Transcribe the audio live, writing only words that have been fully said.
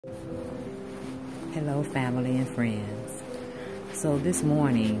Hello, family and friends. So this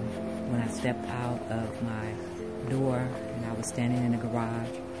morning, when I stepped out of my door and I was standing in the garage,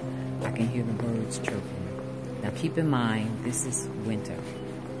 I can hear the birds chirping. Now keep in mind, this is winter.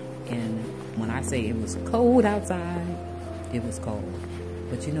 And when I say it was cold outside, it was cold.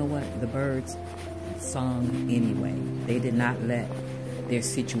 But you know what? The birds sung anyway. They did not let their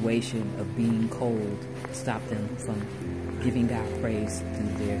situation of being cold stop them from giving God praise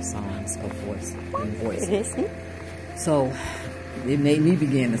through their songs of voice and voices. So it made me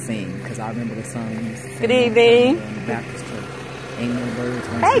begin to sing because I remember the song. Good evening. In the Baptist church. Ain't no birds.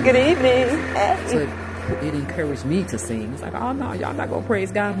 Hey, good evening. Hey. So it encouraged me to sing. It's like, oh no, y'all not gonna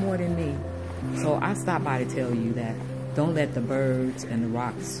praise God more than me. So I stopped by to tell you that don't let the birds and the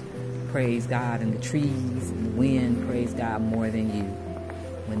rocks praise God and the trees and the wind praise God more than you.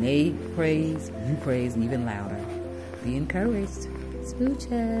 When they praise, you praise even louder. Be encouraged.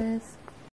 Smooches.